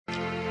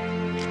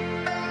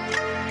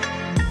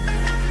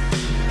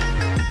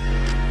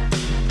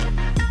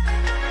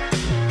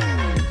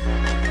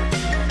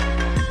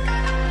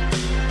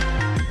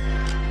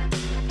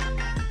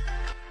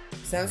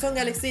Samsung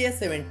Galaxy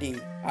A70.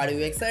 Are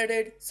you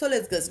excited? So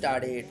let's get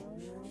started.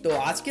 तो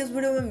आज के इस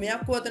वीडियो में मैं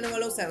आपको बताने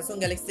वाला हूँ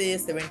Samsung Galaxy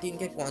A17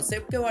 के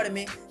कॉन्सेप्ट के बारे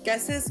में,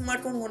 कैसे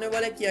स्मार्टफोन होने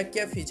वाला है, क्या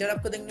क्या फीचर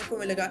आपको देखने को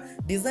मिलेगा,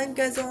 डिजाइन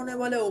कैसे होने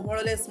वाला है,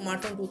 ओवरऑल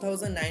स्मार्टफोन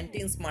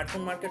 2019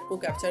 स्मार्टफोन मार्केट को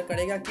कैप्चर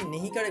करेगा कि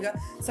नहीं करेगा,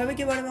 सभी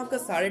के बारे में आपका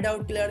सारे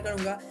डाउट क्लियर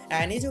करूंगा।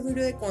 एंड ये जो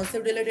वीडियो है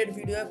कॉन्सेप्ट रिलेटेड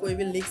वीडियो है, कोई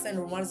भी leaks and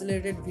rumours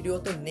related video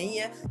तो नहीं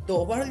है। तो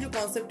ओवरऑल जो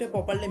कॉन्सेप्ट है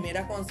प्रॉपर्ली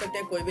मेरा कॉन्सेप्ट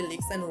है, कोई भी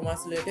लीक्स एंड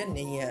रूमर्स रिलेटेड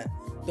नहीं है।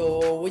 तो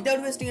without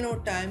wasting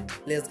our time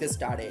let's get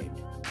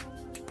started.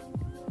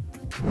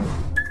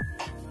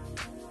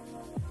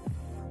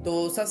 तो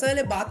सबसे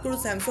पहले बात करूं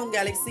Samsung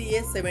Galaxy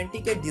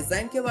A70 के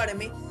डिजाइन के बारे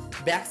में।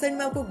 बैक साइड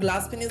में आपको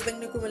ग्लास फिनिश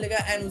देखने को मिलेगा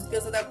एंड उसके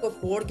साथ आपको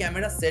 4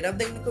 कैमरा सेटअप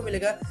देखने को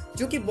मिलेगा,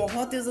 जो कि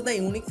बहुत ही ज्यादा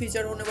यूनिक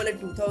फीचर होने वाले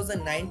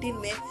 2019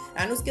 में।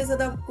 एंड उसके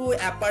साथ आपको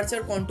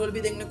एपर्चर कंट्रोल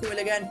भी देखने को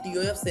मिलेगा एंड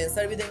TOF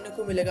सेंसर भी देखने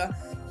को मिलेगा।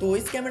 तो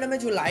इस कैमरा में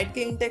जो लाइट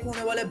के इनटेक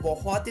होने वाला है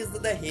बहुत ही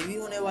ज्यादा हेवी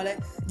होने वाला है,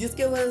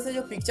 जिसके वजह से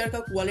जो पिक्चर का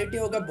क्वालिटी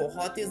होगा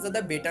बहुत ही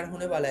ज्यादा बेटर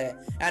होने वाला है।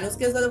 एंड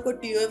उसके साथ आपको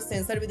TOF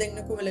सेंसर भी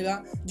देखने को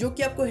मिलेगा, जो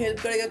कि आपको हेल्प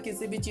करेगा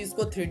किसी भी चीज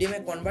को 3D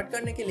में कन्वर्ट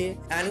करने के लिए।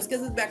 एंड उसके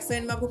साथ बैक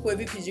साइड में आपको कोई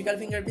भी फिजिकल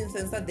फिंगरप्रिंट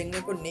सेंसर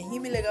देखने को नहीं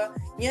मिलेगा,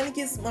 यानी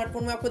कि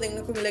स्मार्टफोन में आपको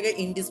देखने को मिलेगा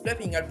in display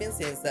fingerprint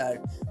sensor.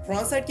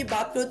 Front side की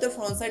बात करो तो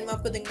फ्रंट साइड में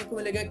आपको देखने को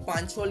मिलेगा एक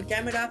 5 होल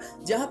कैमरा,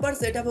 जहां पर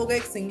सेटअप होगा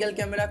एक सिंगल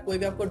कैमरा, कोई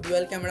भी आपको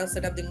डुअल कैमरा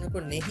सेटअप देखने को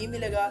नहीं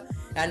मिलेगा।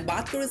 एंड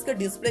बात करो इसका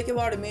डिस्प्ले के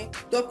बारे में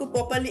तो आपको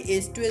properly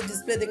as to as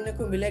display देखने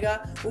को मिलेगा।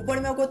 ऊपर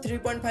में आपको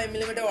 3.5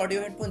 मिलीमीटर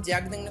ऑडियो हेडफोन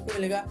जैक देखने को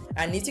मिलेगा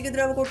एंड नीचे की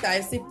तरफ आपको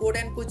टाइप सी पोर्ट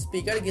एंड कुछ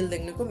स्पीकर गिल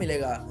देखने को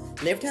मिलेगा।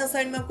 लेफ्ट हैंड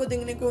साइड में आपको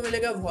देखने को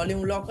मिलेगा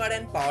volume locker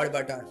and power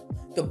button.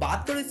 तो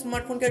बात करो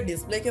स्मार्टफोन के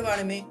डिस्प्ले के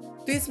बारे में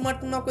तो इस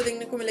स्मार्टफोन में आपको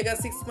देखने को मिलेगा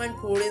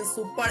 6.4 inch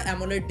super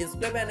AMOLED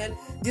display panel,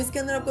 जिसके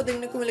अंदर आपको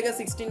देखने को मिलेगा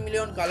 16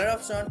 मिलियन कलर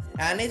ऑप्शन।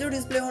 एंड ये जो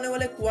डिस्प्ले होने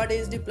वाला है क्वाड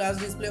HD प्लस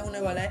डिस्प्ले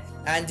होने वाला है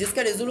एंड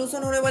जिसका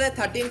रेजोल्यूशन होने वाला है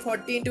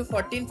 1340 x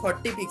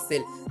 1440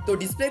 पिक्सल। तो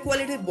डिस्प्ले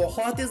क्वालिटी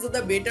बहुत ही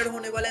ज्यादा बेटर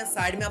होने वाला है।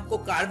 साइड में आपको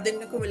कार्व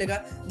देखने को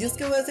मिलेगा,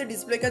 जिसकी वजह से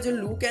डिस्प्ले का जो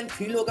लुक एंड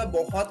फील होगा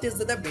बहुत ही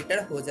ज्यादा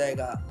बेटर हो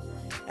जाएगा।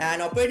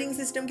 एंड ऑपरेटिंग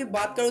सिस्टम की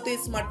बात करो तो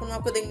इस स्मार्टफोन में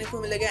आपको देखने को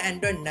मिलेगा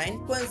एंड्रॉइड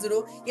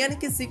 9.0, यानी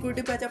कि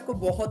सिक्योरिटी पैच आपको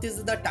बहुत ही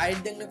ज्यादा टाइट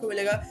देखने को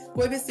मिलेगा,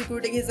 कोई भी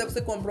सिक्योरिटी के हिसाब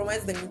से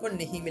कॉम्प्रोमाइज देखने को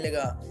नहीं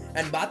मिलेगा।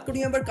 एंड बात करूं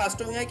यहाँ पर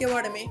कस्टम UI के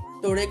बारे में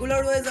तो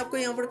रेगुलर वाइज आपको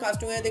यहाँ पर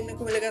कस्टम UI देखने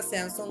को मिलेगा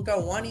सैमसंग का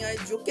One UI,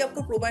 जो कि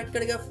आपको प्रोवाइड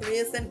करेगा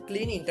फ्रेश एंड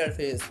क्लीन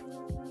इंटरफेस।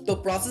 तो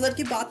प्रोसेसर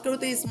की बात करो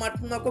तो इस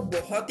स्मार्टफोन में आपको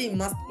बहुत ही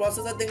मस्त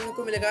प्रोसेसर देखने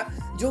को मिलेगा,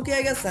 जो कि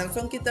आएगा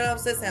सैमसंग की तरफ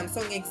से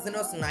सैमसंग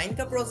Exynos 9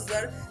 का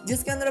प्रोसेसर,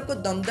 जिसके अंदर आपको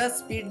दमदार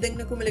स्पीड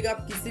देखने को मिलेगा।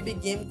 आप किसी भी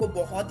गेम को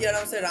बहुत ही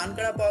आराम से रन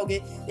करा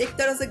पाओगे, एक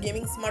तरह से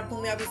गेमिंग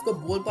स्मार्टफोन में आप इसको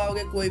बोल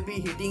पाओगे। कोई भी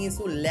हीटिंग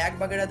इशू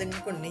लैग वगैरह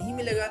देखने को नहीं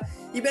मिलेगा।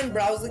 Even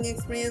browsing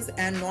experience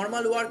and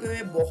normal work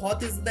में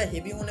बहुत ही ज्यादा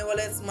हेवी होने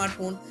वाला है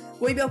स्मार्टफोन,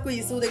 कोई भी आपको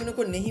इशू देखने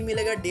को नहीं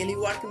मिलेगा डेली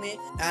वर्क में।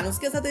 एंड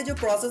उसके साथ ये जो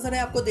प्रोसेसर है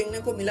आपको देखने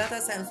को मिला था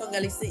Samsung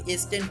Galaxy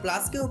S10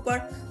 Plus के ऊपर,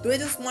 तो ये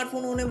जो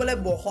स्मार्टफोन होने वाला है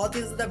बहुत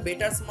ही ज्यादा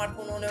बेटर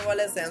स्मार्टफोन होने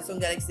वाला है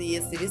Samsung Galaxy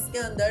A सीरीज के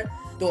अंदर।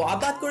 तो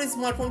आप बात करो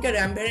स्मार्टफोन के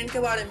रैम वेरिएंट के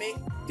बारे में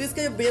तो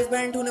इसका जो बेस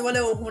वेरिएंट होने वाला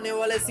है वो होने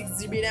वाला है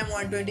 6GB RAM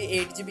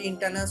 128GB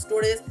internal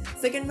storage.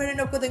 Second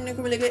variant आपको देखने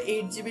को मिलेगा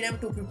 8GB RAM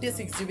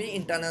 256GB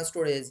internal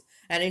storage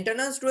and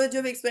internal storage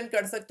जो भी एक्सपेंड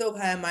कर सकते हो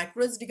भाई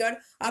micro SD card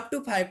up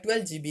to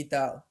 512GB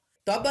तक।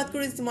 तो अब बात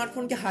करो इस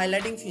स्मार्टफोन के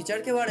हाईलाइटिंग फीचर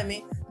के बारे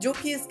में, जो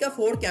कि इसका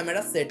 4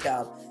 कैमरा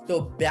सेटअप। तो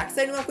बैक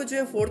साइड में आपको जो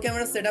है 4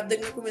 कैमरा सेटअप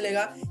देखने को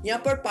मिलेगा। यहाँ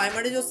पर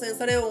प्राइमरी जो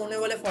सेंसर है वो होने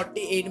वाले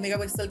 48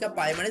 मेगापिक्सल का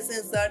प्राइमरी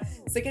सेंसर।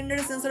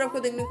 सेकेंडरी सेंसर आपको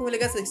देखने को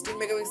मिलेगा 16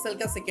 मेगापिक्सल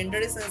का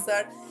सेकेंडरी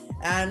सेंसर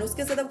एंड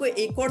उसके साथ आपको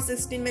एक और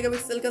 16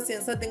 मेगापिक्सल का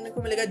सेंसर देखने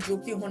को मिलेगा, जो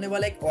कि होने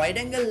वाला एक वाइड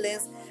एंगल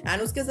लेंस।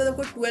 एंड उसके साथ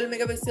आपको 12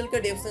 मेगापिक्सल का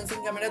डेप्थ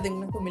सेंसिंग कैमरा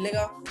देखने को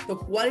मिलेगा। तो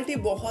क्वालिटी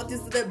बहुत ही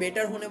ज्यादा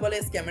बेटर होने वाला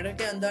है इस कैमरा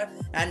के अंदर।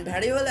 एंड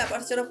वेरिएबल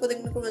एपर्चर आपको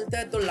देखने को मिलता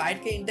है, तो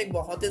लाइट के इंटेक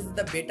बहुत ही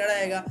ज्यादा बेटर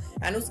आएगा।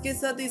 एंड उसके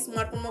साथ इस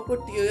स्मार्टफोन में आपको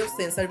TOF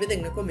सेंसर भी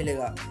देखने को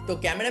मिलेगा। तो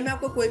कैमरा में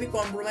आपको कोई भी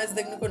कॉम्प्रोमाइज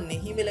देखने को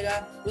नहीं मिलेगा।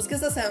 उसके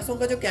साथ सैमसंग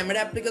का जो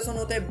कैमरा एप्लीकेशन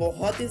होता है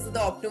बहुत ही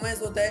ज्यादा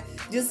ऑप्टिमाइज होता है,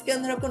 जिसके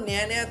अंदर आपको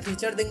नया नया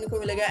फीचर देखने को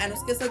मिलेगा। एंड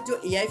उसके साथ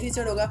जो AI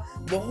फीचर होगा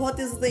बहुत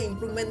ही ज्यादा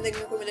इंप्रूवमेंट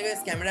देखने को मिलेगा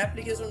इस कैमरा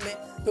एप्लीकेशन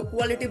में। तो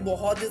क्वालिटी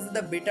बहुत ही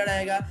ज्यादा बेटर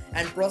आएगा।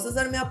 एंड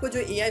प्रोसेसर में आपको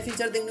जो AI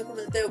फीचर देखने को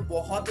मिलता है वो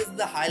बहुत ही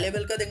ज्यादा हाई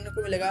लेवल का देखने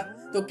को मिलेगा।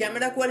 तो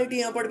कैमरा क्वालिटी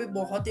यहाँ पर भी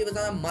बहुत ही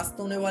ज्यादा मस्त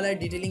होने वाला है।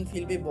 डिटेलिंग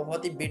फील भी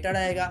बहुत ही बेटर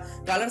आएगा।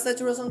 Colour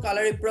saturation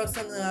colour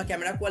reproduction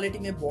camera quality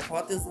में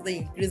बहुत ही ज्यादा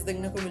इंक्रीज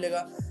देखने को मिलेगा।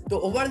 तो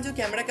ओवरऑल जो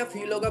कैमरा का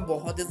फील होगा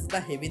बहुत ही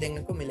ज्यादा हेवी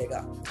देखने को मिलेगा।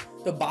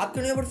 तो बात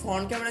करें अब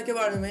फ्रंट कैमरा के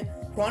बारे में,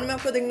 फ्रंट में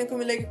आपको देखने को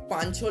मिलेगा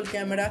 5 होल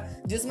कैमरा,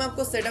 जिसमें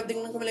आपको सेटअप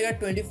देखने को मिलेगा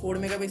 24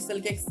 मेगापिक्सल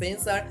का एक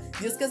सेंसर,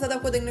 जिसके साथ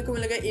आपको देखने को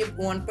मिलेगा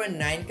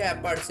 1.9 का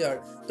एपर्चर।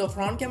 तो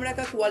फ्रंट कैमरा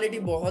का क्वालिटी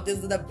बहुत ही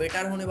ज्यादा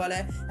बेटर होने वाला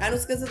है। एंड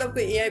उसके साथ आपको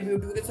AI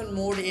beautification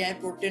mode, AI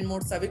portrait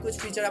mode सभी कुछ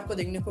फीचर आपको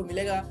देखने को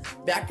मिलेगा।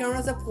 बैक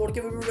कैमरा से 4K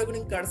वीडियो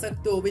रिकॉर्डिंग कर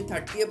सकते हो, वो भी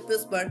 30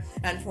 FPS पर।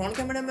 एंड फ्रंट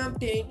कैमरा में आप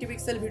 1080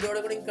 पिक्सल वीडियो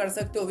रिकॉर्डिंग कर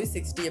सकते हो, वो भी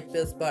 60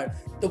 FPS पर।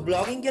 तो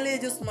ब्लॉगिंग के लिए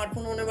जो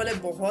स्मार्टफोन होने वाला है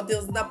बहुत ही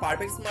ज्यादा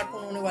परफेक्ट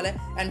स्मार्टफोन होने वाला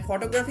है। एंड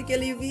फोटोग्राफी के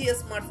लिए भी ये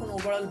स्मार्टफोन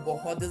ओवरऑल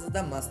बहुत ही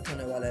ज्यादा मस्त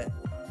होने वाला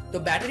है। तो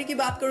बैटरी की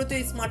बात करूँ तो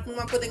इस स्मार्टफोन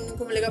में आपको देखने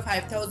को मिलेगा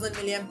 5000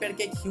 मिली एम्पेयर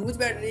के एक ह्यूज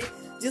बैटरी,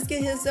 जिसके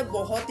हेल्प से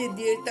बहुत ही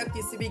देर तक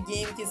किसी भी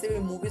गेम किसी भी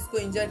मूवीज को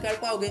एंजॉय कर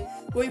पाओगे,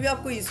 कोई भी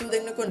आपको इशू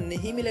देखने को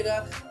नहीं मिलेगा।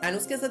 एंड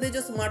उसके साथ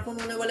जो स्मार्टफोन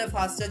होने वाला है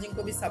फास्ट चार्जिंग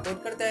को भी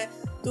सपोर्ट करता है,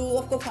 तो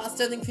आपको फास्ट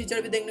चार्जिंग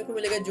फीचर भी देखने को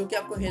मिलेगा जो कि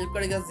आपको हेल्प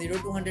करेगा 0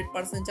 to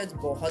 100% चार्ज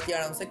बहुत ही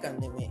आराम से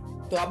करने में।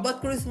 तो अब बात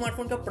करो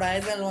स्मार्टफोन का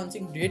प्राइस एंड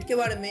लॉन्चिंग डेट के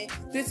बारे में,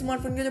 तो इस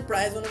स्मार्टफोन का जो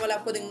प्राइस होने वाला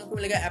आपको देखने को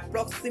मिलेगा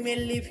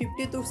अप्रोक्सीमेटली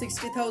 50 to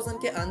 60,000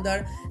 के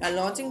अंदर। एंड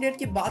लॉन्चिंग डेट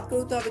की बात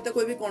करूँ तो अभी तक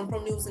कोई भी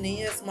कंफर्म न्यूज नहीं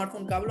है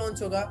स्मार्टफोन कब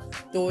लॉन्च होगा।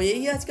 तो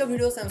यही आज का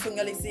वीडियो सैमसंग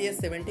गैलेक्सी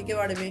A70 के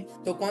बारे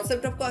में। तो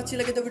कॉन्सेप्ट आपको अच्छी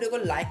लगे तो वीडियो को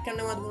लाइक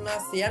करना मत भूलना,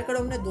 शेयर करो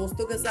अपने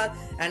दोस्तों के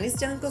साथ एंड इस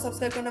चैनल को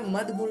सब्सक्राइब करना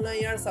मत भूलना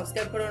यार।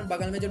 सब्सक्राइब करो और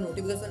बगल में जो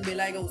नोटिफिकेशन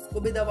बेल आएगा उसको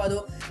भी दबा दो,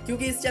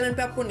 क्योंकि इस चैनल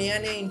पे आपको नया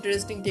नया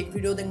इंटरेस्टिंग टेक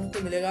वीडियो देखने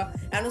को मिलेगा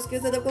एंड उसके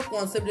साथ आपको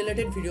कॉन्सेप्ट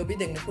रिलेटेड वीडियो भी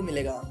देखने को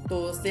मिलेगा।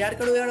 तो शेयर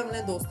करो यार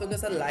अपने दोस्तों के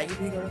साथ, लाइक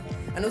भी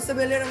करो एंड उससे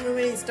पहले हमने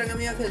मेरे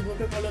इंस्टाग्राम या फेसबुक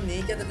पे फॉलो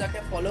नहीं किया तो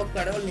जाके फॉलो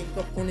करो, लिंक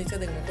आपको नीचे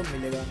देखने को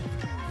मिलेगा।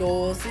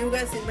 तो सी you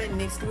guys in my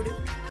next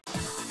video.